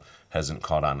still hasn't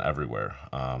caught on everywhere.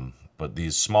 But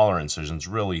these smaller incisions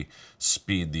really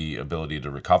speed the ability to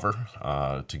recover,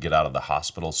 to get out of the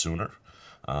hospital sooner,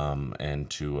 and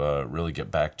to really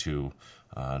get back to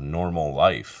normal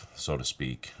life, so to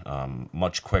speak,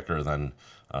 much quicker than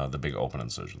the big open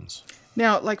incisions.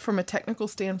 Now, like from a technical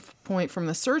standpoint, from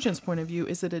the surgeon's point of view,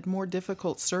 is it a more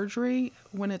difficult surgery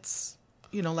when it's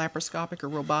laparoscopic or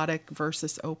robotic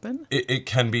versus open? It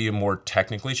can be more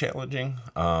technically challenging,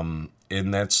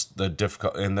 and that's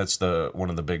one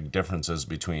of the big differences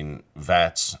between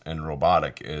VATS and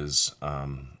robotic is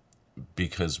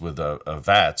because with a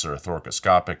VATS or a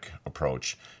thoracoscopic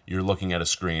approach, you're looking at a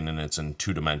screen and it's in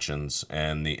 2 dimensions,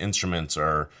 and the instruments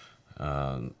are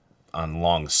on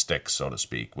long sticks, so to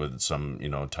speak, with some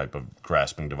type of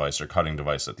grasping device or cutting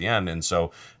device at the end, and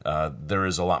so there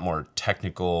is a lot more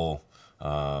technical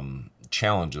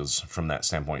challenges from that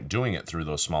standpoint, doing it through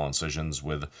those small incisions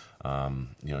with,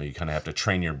 you kind of have to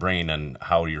train your brain on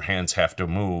how your hands have to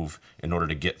move in order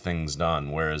to get things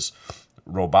done. Whereas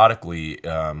robotically,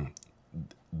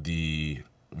 the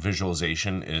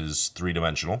visualization is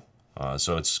 3-dimensional.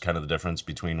 So it's kind of the difference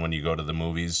between when you go to the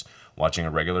movies, watching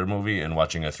a regular movie and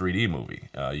watching a 3D movie.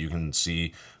 You can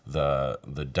see the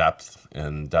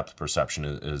depth perception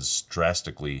is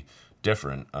drastically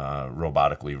different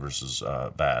robotically versus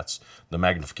VATS. The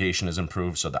magnification is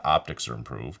improved, so the optics are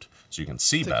improved, so you can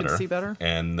see better. You can see better.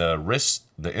 And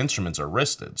the instruments are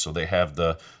wristed, so they have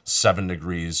the 7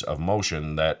 degrees of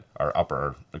motion that our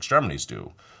upper extremities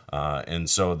do. And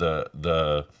so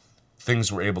the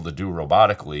things we're able to do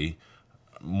robotically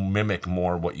mimic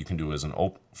more what you can do as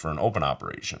for an open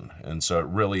operation. And so it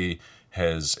really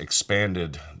has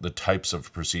expanded the types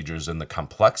of procedures and the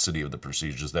complexity of the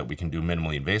procedures that we can do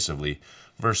minimally invasively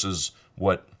versus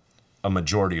what a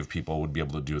majority of people would be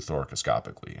able to do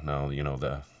thoracoscopically. Now,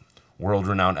 the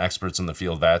world-renowned experts in the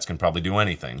field VATS can probably do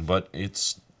anything, but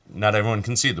not everyone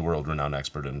can see the world-renowned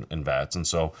expert in VATS. And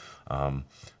so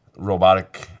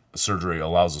robotic surgery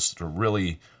allows us to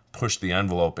really push the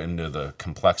envelope into the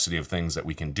complexity of things that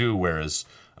we can do, whereas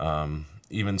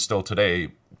even still today,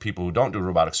 people who don't do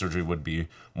robotic surgery would be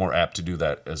more apt to do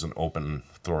that as an open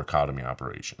thoracotomy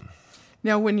operation.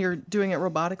 Now, when you're doing it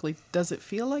robotically, does it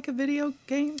feel like a video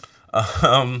game?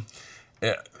 I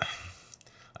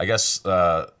guess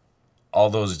all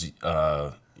those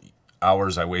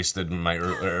hours I wasted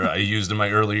I used in my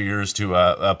earlier years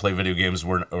to play video games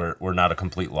were not a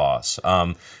complete loss.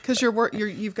 Because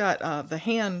you've got the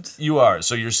hand. You are.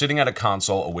 So you're sitting at a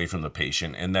console away from the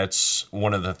patient, and that's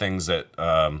one of the things that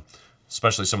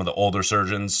especially some of the older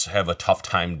surgeons have a tough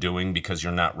time doing, because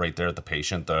you're not right there at the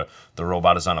patient. The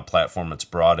robot is on a platform, it's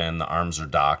brought in, the arms are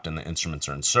docked, and the instruments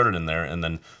are inserted in there, and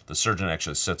then the surgeon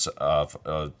actually sits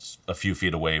a few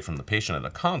feet away from the patient at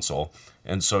a console,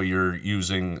 and so you're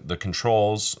using the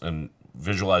controls and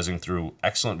visualizing through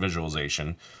excellent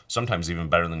visualization, sometimes even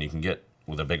better than you can get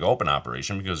with a big open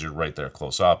operation, because you're right there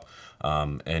close up,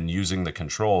 and using the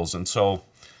controls. And so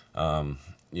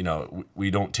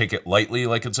we don't take it lightly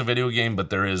like it's a video game, but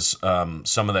there is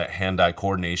some of that hand-eye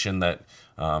coordination that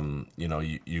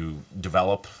you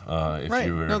develop. Right.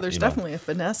 There's definitely a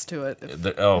finesse to it.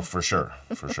 For sure,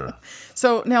 for sure.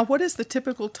 So now, what is the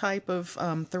typical type of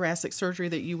thoracic surgery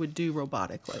that you would do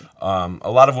robotically? A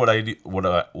lot of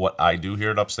what I do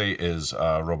here at Upstate is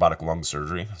robotic lung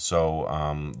surgery.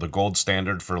 So the gold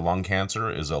standard for lung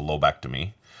cancer is a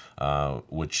lobectomy.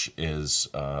 Which is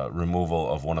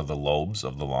removal of one of the lobes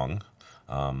of the lung.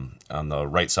 On the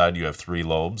right side, you have 3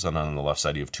 lobes, and on the left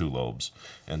side, you have 2 lobes.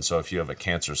 And so if you have a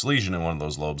cancerous lesion in one of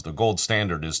those lobes, the gold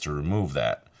standard is to remove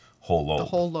that whole lobe.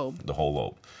 The whole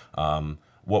lobe.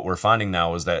 What we're finding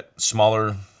now is that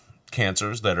smaller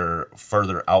cancers that are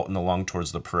further out in the lung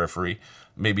towards the periphery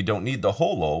maybe don't need the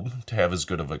whole lobe to have as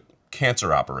good of a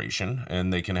cancer operation,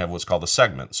 and they can have what's called a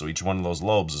segment. So each one of those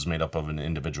lobes is made up of an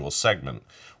individual segment,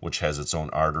 which has its own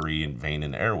artery and vein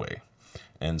and airway.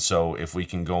 And so if we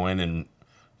can go in and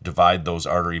divide those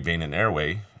artery, vein, and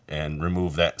airway and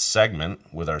remove that segment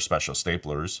with our special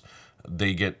staplers,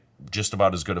 they get just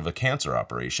about as good of a cancer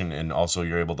operation, and also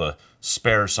you're able to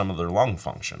spare some of their lung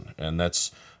function. And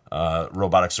that's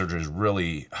robotic surgery has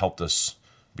really helped us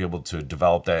be able to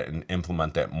develop that and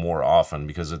implement that more often,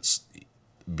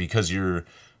 because you're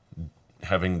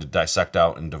having to dissect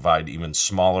out and divide even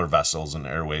smaller vessels and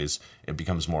airways, it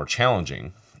becomes more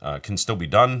challenging. It can still be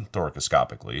done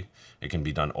thoracoscopically. It can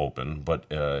be done open, but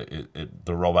the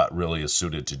robot really is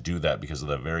suited to do that because of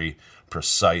the very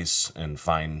precise and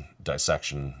fine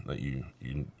dissection that you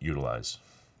utilize.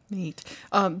 Neat.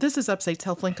 This is Upstate's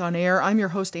HealthLink on Air. I'm your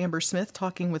host, Amber Smith,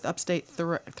 talking with Upstate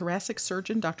thoracic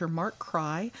surgeon Dr. Mark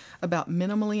Cry about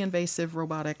minimally invasive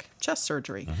robotic chest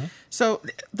surgery. Mm-hmm. So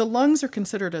the lungs are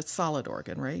considered a solid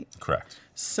organ, right? Correct.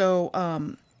 So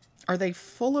are they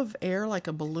full of air like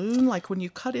a balloon? Like when you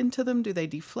cut into them, do they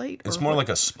deflate? It's more like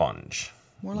a sponge.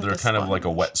 They're kind of like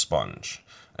a wet sponge.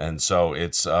 And so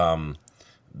it's how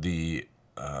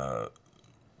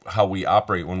we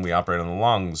operate when we operate on the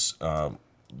lungs.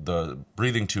 The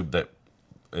breathing tube that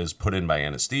is put in by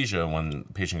anesthesia when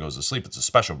the patient goes to sleep, it's a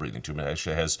special breathing tube. It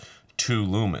actually has 2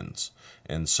 lumens.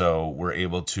 And so we're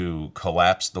able to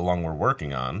collapse the lung we're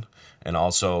working on and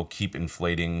also keep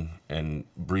inflating and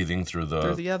breathing through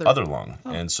the other lung.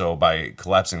 Oh. And so by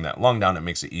collapsing that lung down, it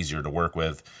makes it easier to work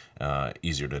with,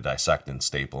 easier to dissect and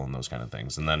staple and those kind of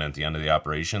things. And then at the end of the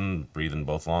operation, breathe in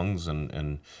both lungs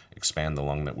and expand the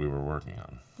lung that we were working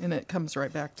on. And it comes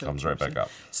right back to right back up.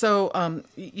 So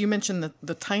you mentioned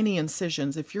the tiny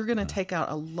incisions. If you're going to take out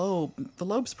a lobe, a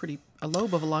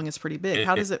lobe of a lung is pretty big.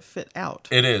 How does it fit out?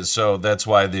 It is. So that's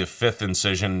why the 5th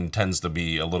incision tends to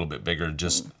be a little bit bigger,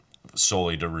 just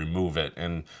solely to remove it.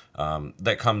 And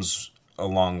that comes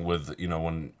along with,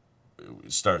 when we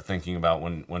start thinking about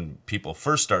when people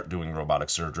first start doing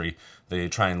robotic surgery, they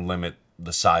try and limit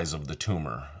the size of the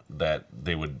tumor that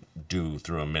they would do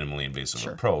through a minimally invasive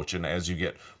approach. And as you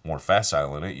get more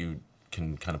facile in it, you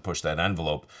can kind of push that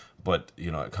envelope. But,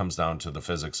 it comes down to the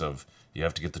physics of you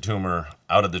have to get the tumor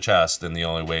out of the chest, and the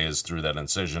only way is through that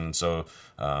incision. So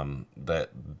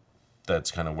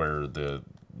that's kind of where the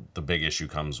big issue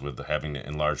comes with having to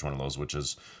enlarge one of those, which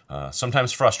is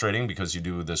sometimes frustrating because you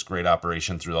do this great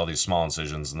operation through all these small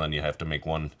incisions, and then you have to make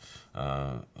one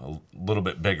a little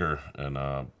bit bigger.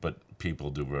 But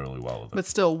people do really well with it. But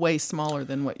still way smaller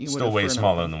than what you would. Still way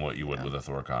smaller than what you would with a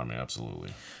thoracotomy,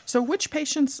 absolutely. So which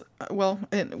patients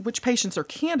are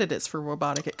candidates for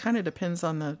robotic? It kind of depends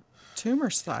on the tumor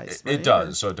size, right? It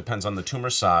does. So it depends on the tumor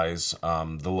size,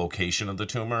 the location of the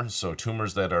tumor. So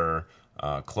tumors that are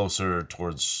closer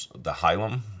towards the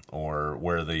hilum or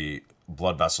where the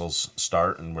blood vessels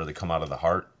start and where they come out of the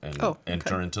heart and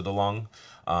enter into the lung.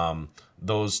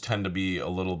 Those tend to be a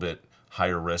little bit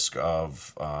higher risk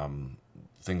of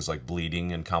things like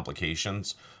bleeding and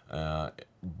complications.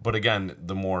 But again,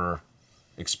 the more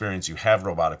experience you have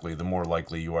robotically, the more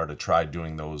likely you are to try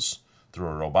doing those through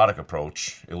a robotic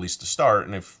approach, at least to start.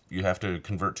 And if you have to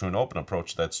convert to an open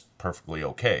approach, that's perfectly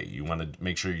okay. You want to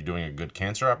make sure you're doing a good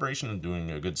cancer operation and doing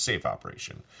a good safe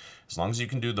operation. As long as you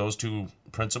can do those two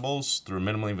principles through a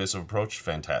minimally invasive approach,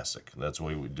 fantastic. That's the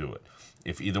way we do it.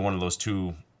 If either one of those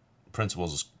two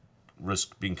principles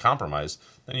risk being compromised,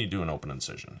 then you do an open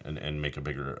incision and make a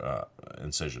bigger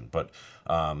incision. But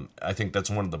I think that's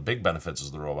one of the big benefits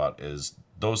of the robot is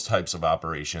those types of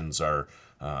operations are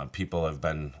people have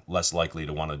been less likely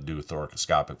to want to do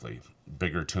thoracoscopically.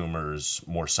 Bigger tumors,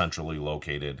 more centrally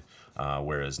located,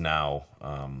 whereas now,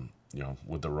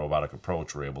 with the robotic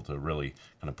approach, we're able to really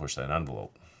kind of push that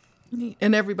envelope.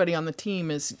 And everybody on the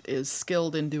team is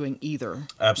skilled in doing either.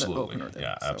 Absolutely,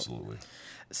 absolutely.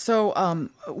 So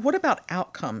what about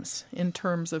outcomes in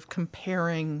terms of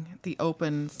comparing the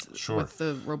opens with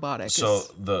the robotic? So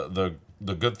the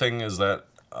good thing is that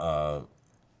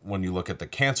when you look at the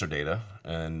cancer data,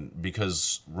 and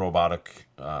because robotic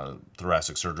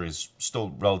thoracic surgery is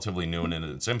still relatively new and in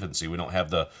its infancy, we don't have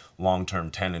the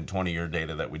long-term 10 and 20-year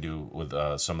data that we do with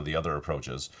some of the other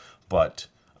approaches. But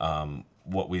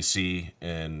what we see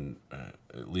in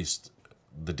at least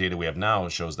the data we have now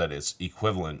shows that it's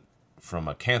equivalent from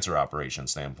a cancer operation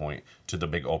standpoint to the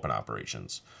big open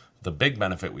operations. The big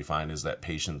benefit we find is that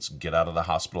patients get out of the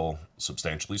hospital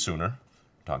substantially sooner,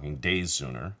 talking days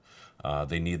sooner.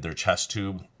 They need their chest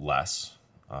tube less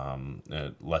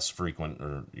frequent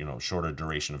or shorter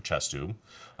duration of chest tube.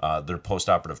 Their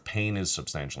postoperative pain is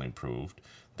substantially improved.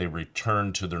 They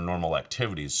return to their normal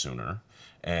activities sooner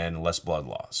and less blood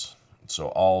loss. So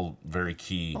all very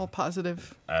key, all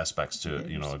positive aspects to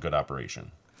a good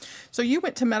operation. So you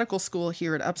went to medical school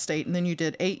here at Upstate, and then you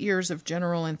did 8 years of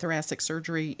general and thoracic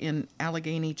surgery in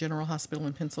Allegheny General Hospital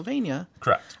in Pennsylvania.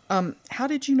 Correct. How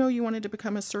did you know you wanted to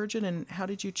become a surgeon, and how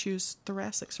did you choose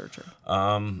thoracic surgery?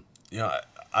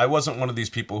 I wasn't one of these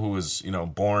people who was,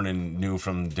 born and knew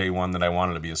from day one that I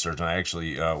wanted to be a surgeon. I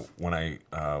actually, when I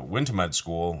went to med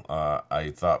school,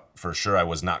 I thought for sure I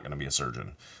was not going to be a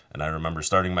surgeon. And I remember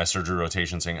starting my surgery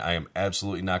rotation saying, I am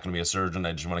absolutely not going to be a surgeon.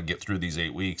 I just want to get through these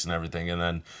 8 weeks and everything. And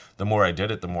then the more I did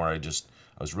it, the more I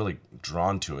was really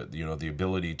drawn to it. The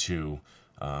ability to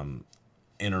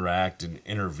interact and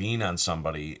intervene on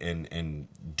somebody and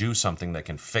do something that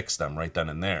can fix them right then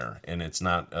and there. And it's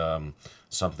not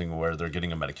something where they're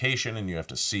getting a medication and you have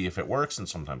to see if it works, and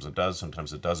sometimes it does,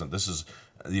 sometimes it doesn't. This is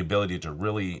the ability to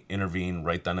really intervene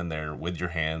right then and there with your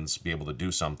hands, be able to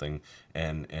do something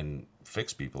and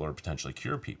fix people or potentially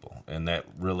cure people. And that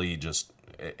really just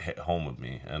hit home with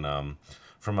me. And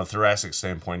from a thoracic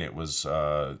standpoint, it was,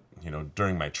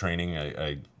 during my training,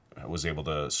 I was able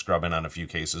to scrub in on a few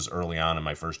cases early on in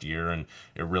my first year, and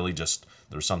it really just,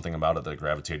 there's something about it that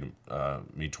gravitated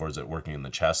me towards it, working in the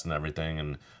chest and everything.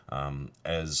 And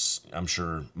as I'm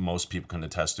sure most people can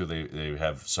attest to, they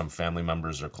have some family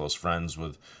members or close friends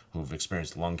who've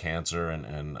experienced lung cancer,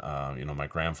 and my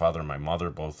grandfather and my mother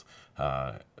both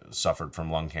suffered from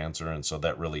lung cancer, and so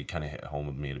that really kind of hit home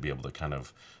with me to be able to kind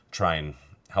of try and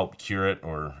help cure it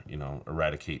or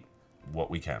eradicate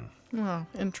what we can. Wow,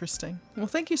 interesting. Well,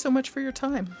 thank you so much for your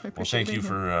time. I appreciate thank you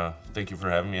for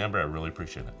having me, Amber. I really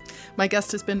appreciate it. My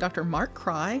guest has been Dr. Mark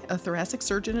Cry, a thoracic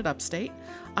surgeon at Upstate.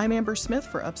 I'm Amber Smith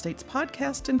for Upstate's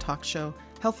podcast and talk show,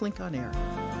 HealthLink on Air.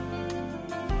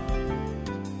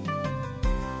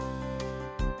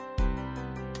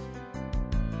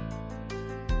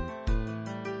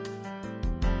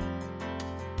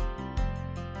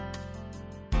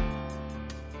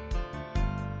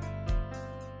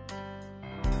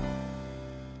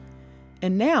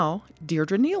 And now,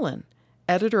 Deirdre Nealon,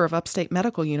 editor of Upstate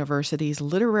Medical University's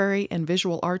literary and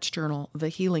visual arts journal, The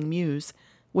Healing Muse,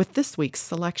 with this week's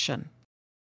selection.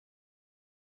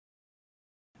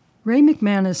 Ray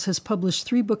McManus has published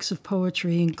 3 books of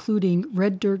poetry, including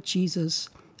Red Dirt Jesus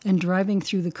and Driving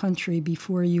Through the Country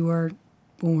Before You Are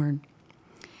Born.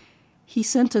 He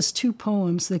sent us 2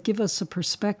 poems that give us a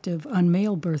perspective on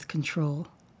male birth control.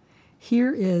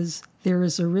 Here is There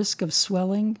is a Risk of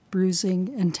Swelling,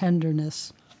 Bruising, and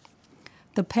Tenderness.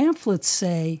 The pamphlets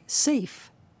say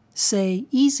safe, say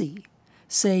easy,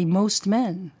 say most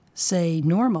men, say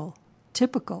normal,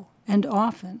 typical, and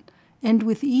often, and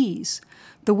with ease,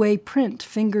 the way print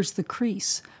fingers the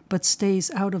crease but stays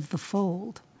out of the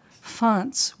fold,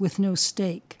 fonts with no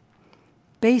stake.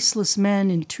 Baseless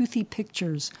men in toothy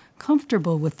pictures,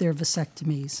 comfortable with their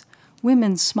vasectomies,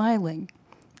 women smiling,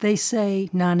 They say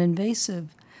non-invasive.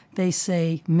 They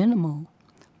say minimal.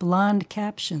 Blonde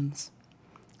captions.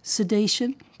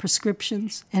 Sedation,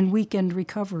 prescriptions, and weekend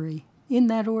recovery, in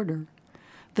that order.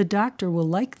 The doctor will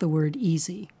like the word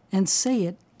easy and say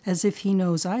it as if he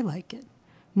knows I like it.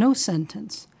 No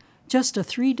sentence, just a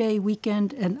 3-day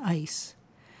weekend and ice.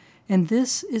 And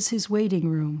this is his waiting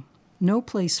room, no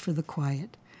place for the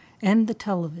quiet, and the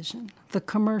television, the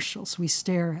commercials we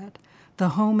stare at, the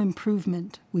home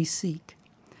improvement we seek.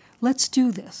 Let's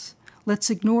do this. Let's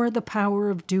ignore the power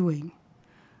of doing.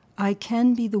 I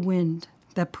can be the wind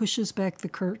that pushes back the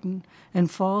curtain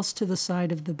and falls to the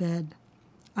side of the bed.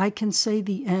 I can say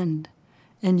the end,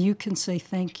 and you can say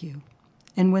thank you.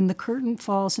 And when the curtain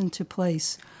falls into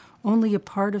place, only a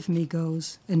part of me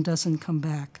goes and doesn't come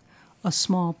back, a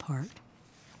small part.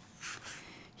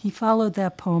 He followed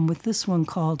that poem with this one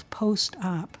called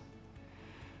Post-Op.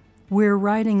 We're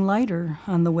riding lighter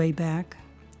on the way back.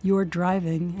 You're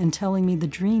driving and telling me the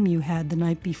dream you had the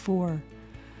night before.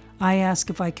 I ask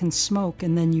if I can smoke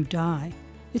and then you die.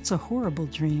 It's a horrible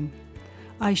dream.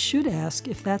 I should ask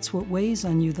if that's what weighs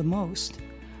on you the most.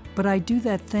 But I do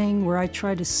that thing where I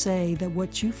try to say that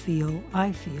what you feel,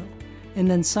 I feel, and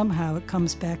then somehow it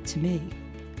comes back to me.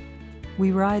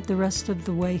 We ride the rest of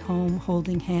the way home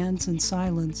holding hands in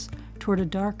silence toward a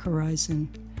dark horizon,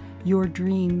 your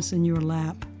dreams in your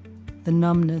lap, the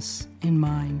numbness in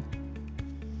mine.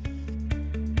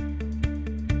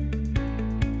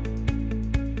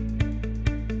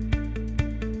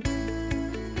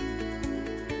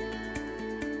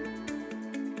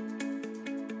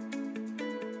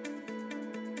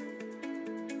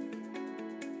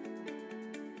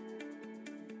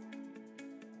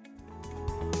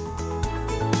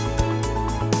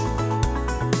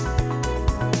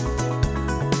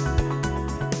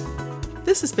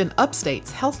 This has been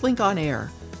Upstate's HealthLink on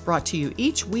Air, brought to you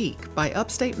each week by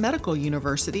Upstate Medical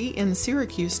University in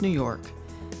Syracuse, New York.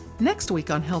 Next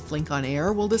week on HealthLink on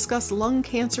Air, we'll discuss lung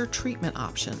cancer treatment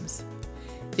options.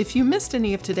 If you missed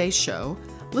any of today's show,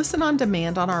 listen on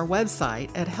demand on our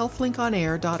website at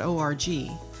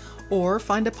healthlinkonair.org or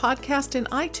find a podcast in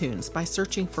iTunes by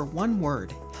searching for one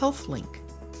word, HealthLink.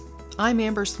 I'm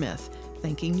Amber Smith,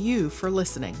 thanking you for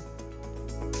listening.